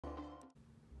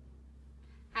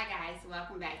guys,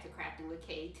 welcome back to Crafting with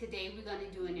Kay. Today we're going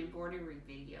to do an embroidery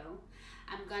video.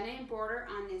 I'm going to embroider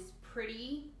on this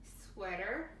pretty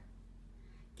sweater,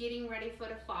 getting ready for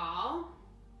the fall.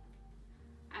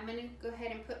 I'm going to go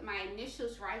ahead and put my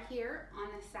initials right here on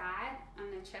the side,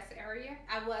 on the chest area.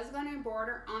 I was going to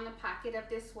embroider on the pocket of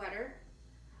this sweater,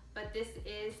 but this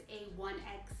is a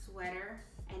 1X sweater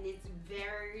and it's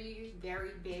very,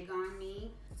 very big on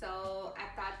me. So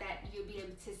I thought that you'll be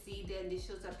able to see the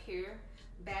initials up here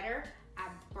better. I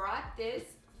brought this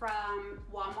from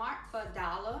Walmart for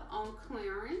 $1 on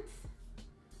clearance.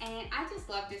 And I just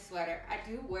love this sweater. I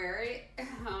do wear it.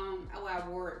 Well, I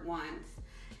wore it once.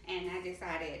 And I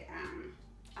decided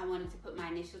I wanted to put my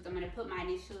initials. I'm going to put my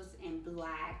initials in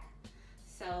black.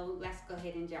 So let's go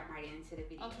ahead and jump right into the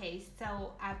video. Okay,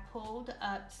 so I pulled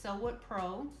up Sew It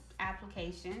Pro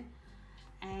application.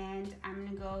 And I'm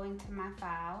going to go into my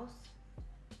files.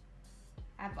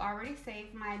 I've already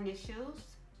saved my initials.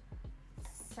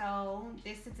 So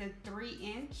this is a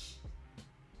 3-inch.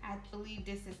 I believe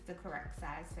this is the correct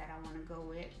size that I want to go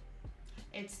with.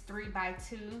 It's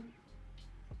 3x2.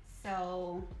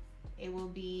 So it will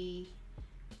be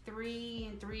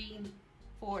 3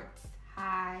 3/4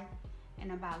 high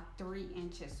and about 3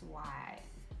 inches wide.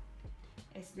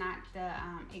 It's not the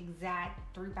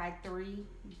exact 3x3,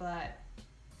 but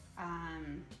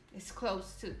it's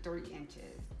close to 3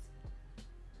 inches.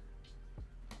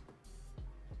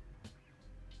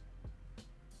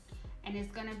 And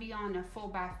it's gonna be on a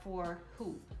 4x4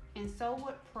 hoop. And Sew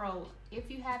It Pro, if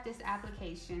you have this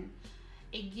application,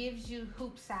 it gives you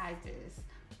hoop sizes.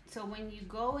 So when you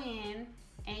go in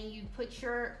and you put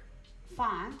your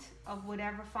font of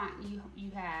whatever font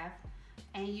you have,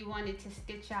 and you want it to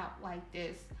stitch out like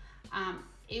this,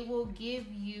 it will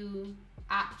give you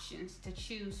options to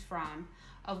choose from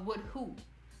of what hoop.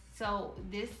 So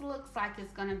this looks like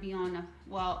it's gonna be on a,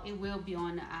 well, it will be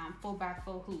on a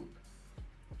 4x4 hoop.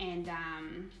 And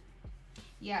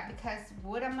yeah, because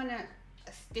what I'm gonna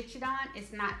stitch it on,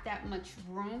 it's not that much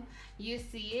room. You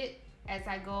see it as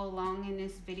I go along in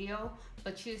this video,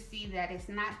 but you see that it's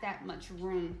not that much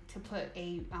room to put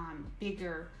a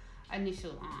bigger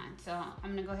initial on. So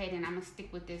I'm gonna go ahead and I'm gonna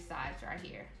stick with this size right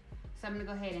here. So I'm gonna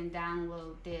go ahead and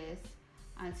download this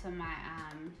onto my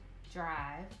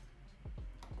drive.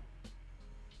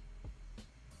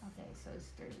 Okay, so it's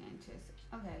 3 inches.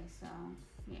 Okay, so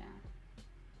yeah.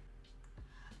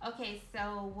 Okay,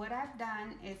 so what I've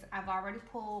done is I've already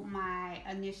pulled my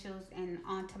initials in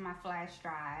onto my flash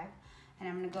drive, and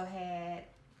I'm gonna go ahead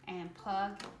and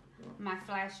plug my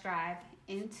flash drive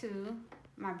into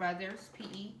my brother's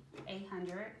PE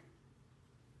 800.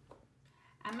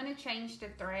 I'm gonna change the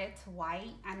thread to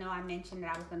white. I know I mentioned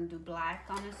that I was gonna do black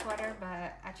on the sweater,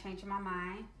 but I changed my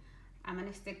mind. I'm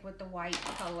gonna stick with the white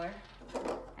color,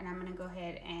 and I'm gonna go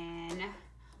ahead and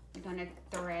we're gonna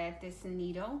thread this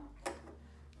needle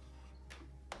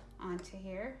onto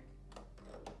here.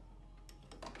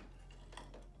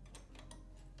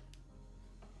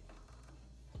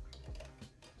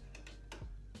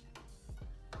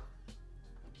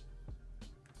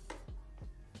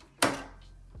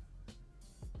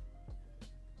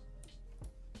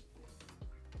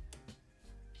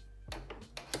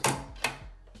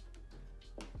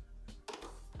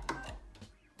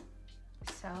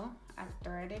 So I've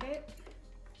threaded it.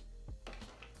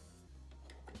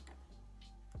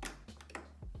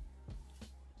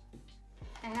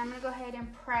 And I'm gonna go ahead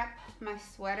and prep my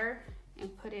sweater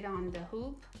and put it on the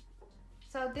hoop.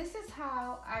 So this is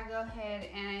how I go ahead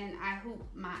and I hoop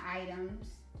my items.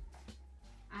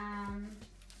 I'm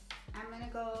gonna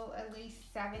go at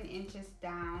least 7 inches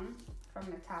down from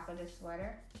the top of the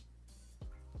sweater.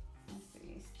 Let's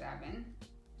see, 7,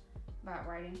 about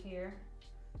right in here.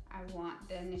 I want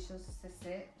the initials to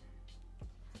sit.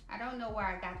 I don't know where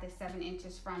I got the 7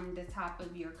 inches from the top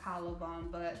of your collarbone,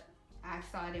 but I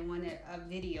saw it in a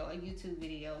video, a YouTube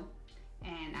video,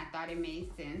 and I thought it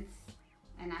made sense.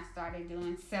 And I started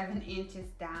doing 7 inches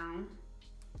down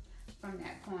from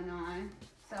that point on.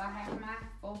 So I have my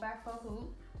 4x4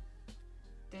 hoop.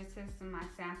 This is my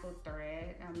sample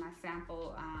thread, my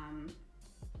sample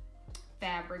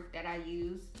fabric that I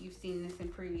use. You've seen this in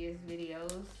previous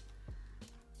videos.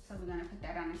 So we're gonna put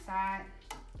that on the side.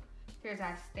 Here's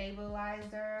our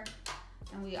stabilizer.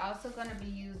 And we also gonna be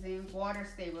using water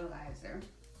stabilizer.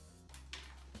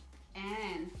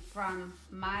 And from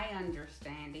my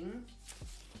understanding,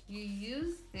 you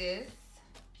use this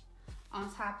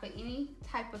on top of any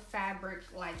type of fabric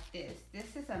like this.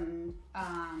 This is a,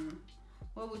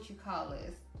 what would you call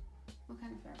this? What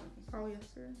kind of fabric is this?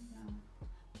 Polyester? No,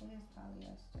 it is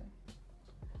polyester.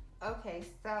 Okay,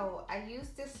 so I use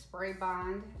this spray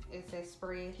bond. It's a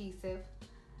spray adhesive.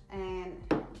 and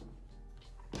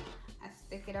I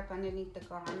stick it up underneath the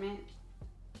garment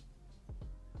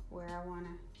where I want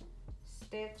to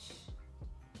stitch.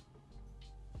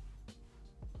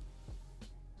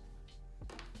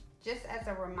 Just as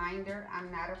a reminder,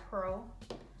 I'm not a pro.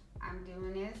 I'm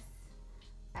doing this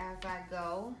as I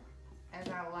go, as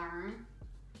I learn,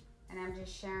 and I'm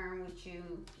just sharing with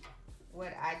you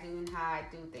what I do and how I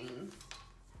do things.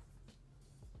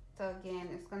 So again,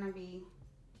 it's gonna be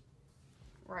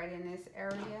right in this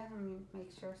area. Let me make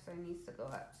sure, so it needs to go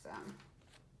up some.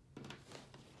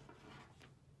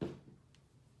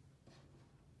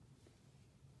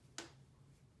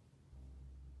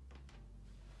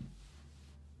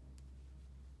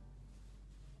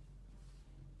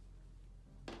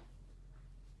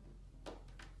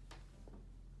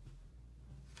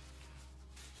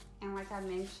 And like I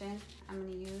mentioned, I'm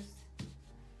gonna use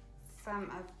some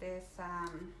of this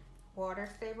water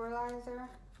stabilizer.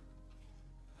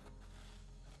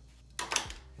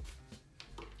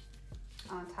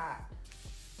 On top.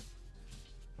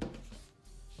 So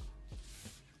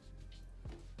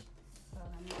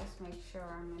let me just make sure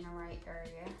I'm in the right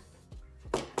area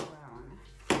where I wanna.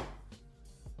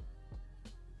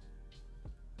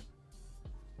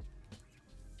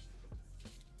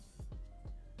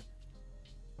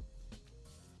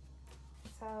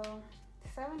 So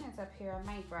 7 is up here. I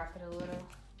might drop it a little.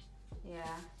 Yeah,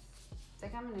 I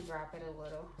think I'm gonna drop it a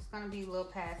little. It's gonna be a little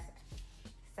past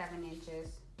 7 inches.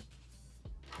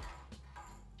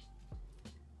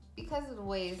 Because of the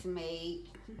way it's made,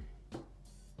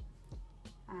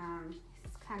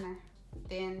 it's kind of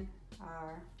thin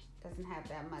or doesn't have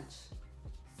that much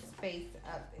space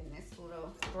up in this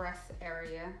little breast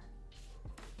area.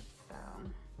 So.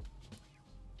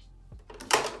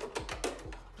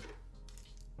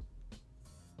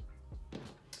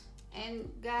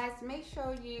 And guys, make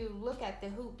sure you look at the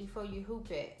hoop before you hoop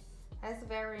it. That's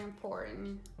very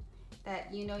important,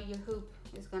 that you know your hoop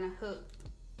is gonna hook.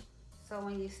 So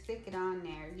when you stick it on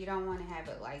there, you don't want to have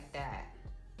it like that.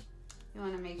 You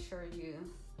want to make sure you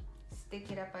stick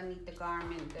it up underneath the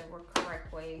garment the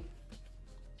correct way.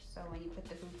 So when you put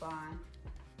the hoop on.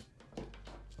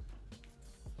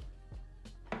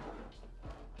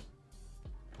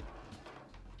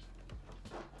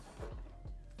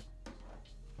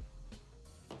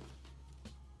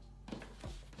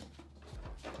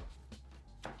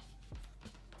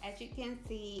 As you can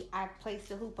see, I placed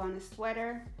the hoop on the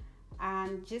sweater.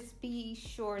 Just be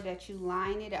sure that you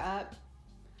line it up.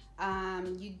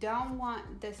 You don't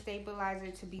want the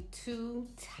stabilizer to be too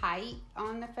tight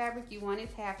on the fabric. You want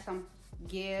it to have some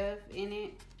give in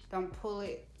it. Don't pull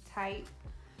it tight.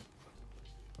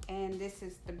 And this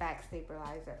is the back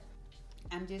stabilizer.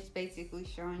 I'm just basically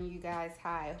showing you guys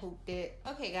how I hooped it.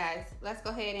 Okay guys, let's go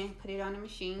ahead and put it on the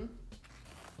machine.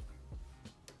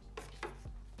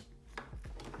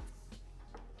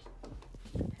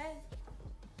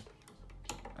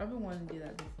 I've been wanting to do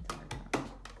that this entire time.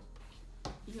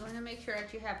 You want to make sure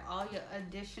that you have all your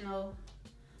additional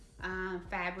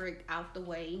fabric out the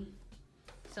way.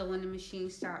 So when the machine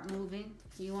start moving,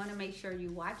 you want to make sure you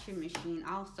watch your machine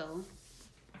also.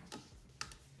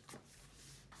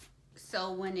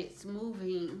 So when it's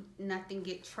moving, nothing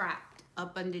get trapped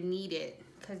up underneath it,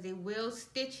 because they will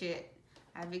stitch it.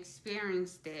 I've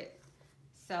experienced it.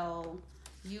 So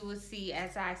you will see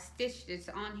as I stitch this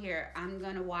on here, I'm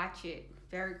gonna watch it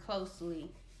very closely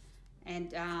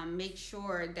and make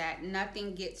sure that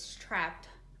nothing gets trapped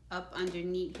up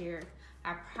underneath here.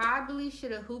 I probably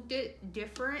should have hooped it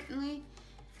differently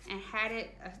and had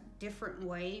it a different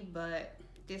way, but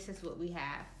this is what we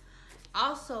have.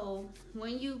 Also,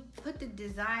 when you put the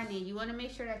design in, you want to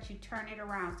make sure that you turn it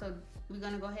around. So we're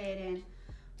going to go ahead and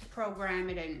program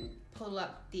it and pull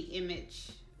up the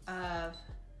image of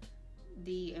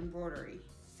the embroidery.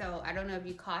 So I don't know if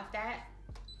you caught that.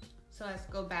 So let's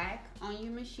go back on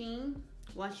your machine.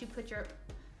 Once you put your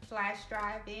flash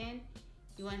drive in,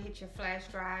 you want to hit your flash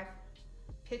drive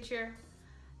picture.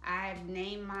 I've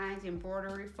named mine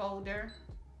embroidery folder.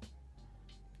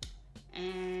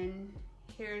 And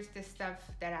here's the stuff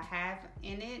that I have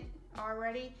in it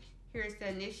already. Here's the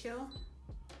initial.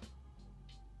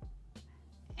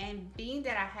 And being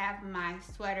that I have my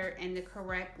sweater in the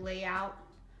correct layout,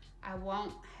 I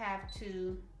won't have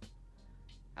to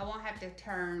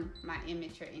turn my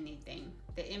image or anything.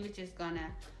 The image is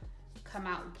gonna come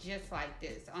out just like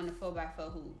this on the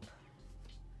 4x4 hoop.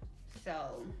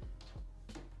 So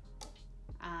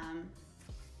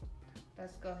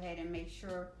let's go ahead and make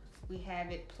sure we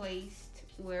have it placed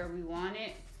where we want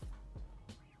it.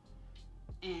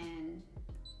 And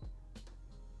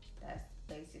that's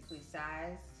basically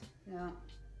size. No.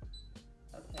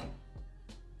 Okay.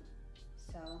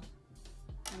 So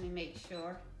let me make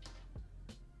sure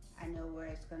I know where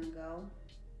it's gonna go.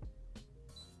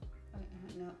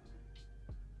 No,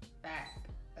 back.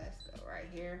 Let's go right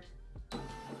here.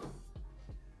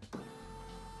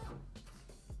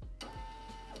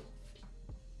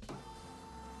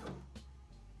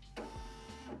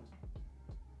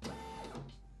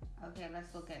 Okay,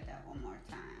 let's look at that one more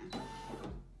time.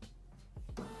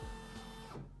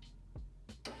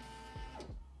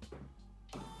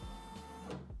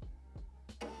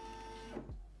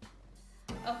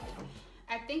 Okay,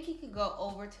 I think you could go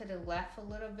over to the left a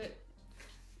little bit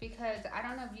because I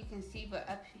don't know if you can see, but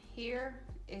up here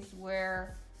is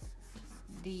where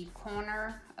the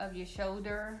corner of your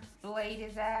shoulder blade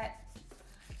is at.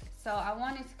 So I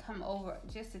want it to come over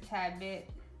just a tad bit.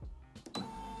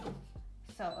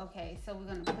 So, okay, so we're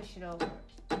gonna push it over.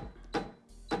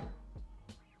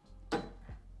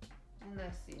 And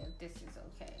let's see if this is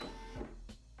okay.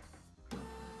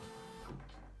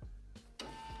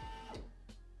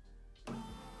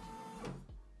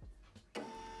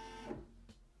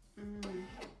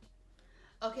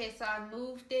 Okay, so I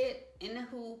moved it in the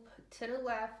hoop to the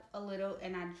left a little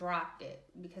and I dropped it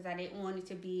because I didn't want it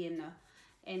to be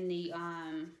in the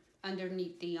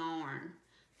underneath the arm.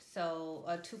 So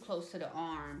too close to the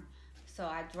arm. So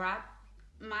I dropped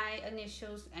my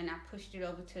initials and I pushed it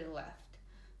over to the left.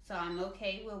 So I'm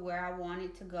okay with where I want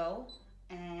it to go,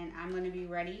 and I'm gonna be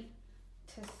ready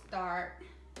to start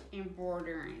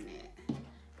embroidering it.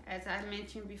 As I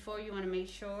mentioned before, you wanna make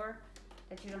sure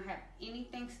that you don't have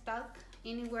anything stuck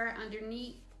anywhere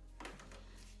underneath,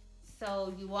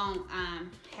 so you won't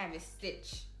have a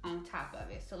stitch on top of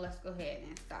it. So let's go ahead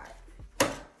and start.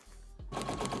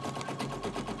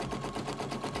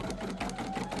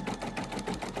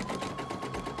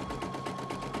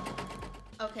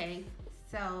 Okay,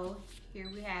 so here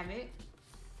we have it.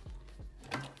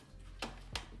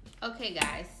 Okay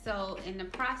guys, so in the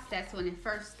process, when it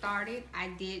first started, I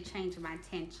did change my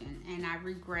tension and I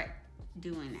regret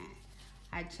doing that.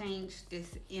 I changed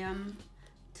this M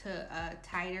to a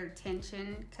tighter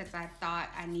tension because I thought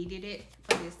I needed it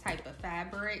for this type of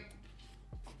fabric,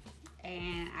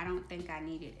 and I don't think I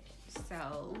needed it.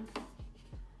 So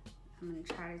I'm gonna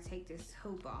try to take this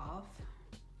hoop off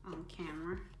on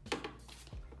camera.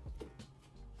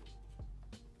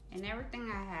 And everything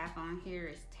I have on here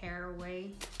is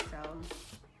tearaway, so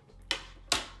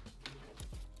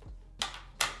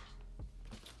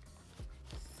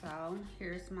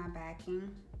here's my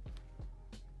backing.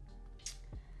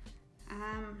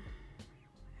 I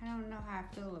don't know how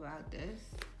I feel about this,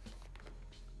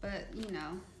 but you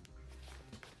know,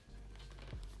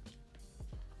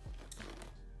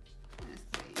 let's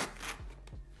see.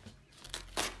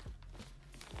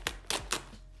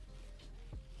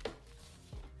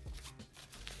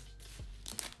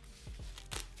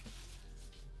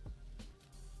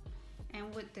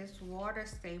 And with this water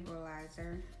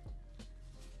stabilizer,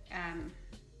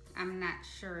 I'm not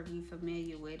sure if you're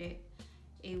familiar with it.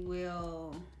 It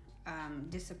will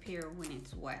disappear when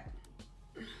it's wet.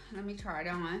 Let me try it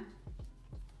on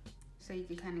so you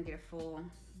can kind of get a full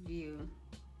view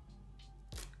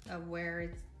of where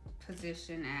it's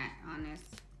positioned at on this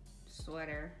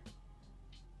sweater.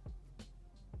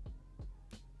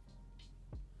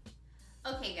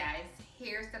 Okay guys,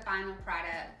 here's the final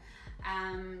product.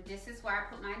 This is where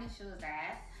I put my initials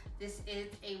at. This is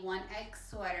a 1X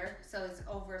sweater, so it's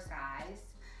oversized.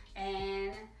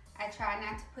 And I try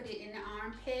not to put it in the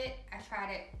armpit. I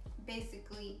try to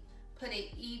basically put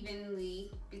it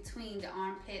evenly between the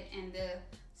armpit and the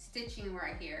stitching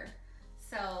right here.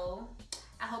 So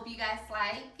I hope you guys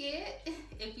like it.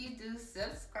 If you do,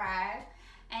 subscribe.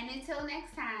 And until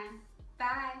next time,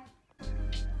 bye.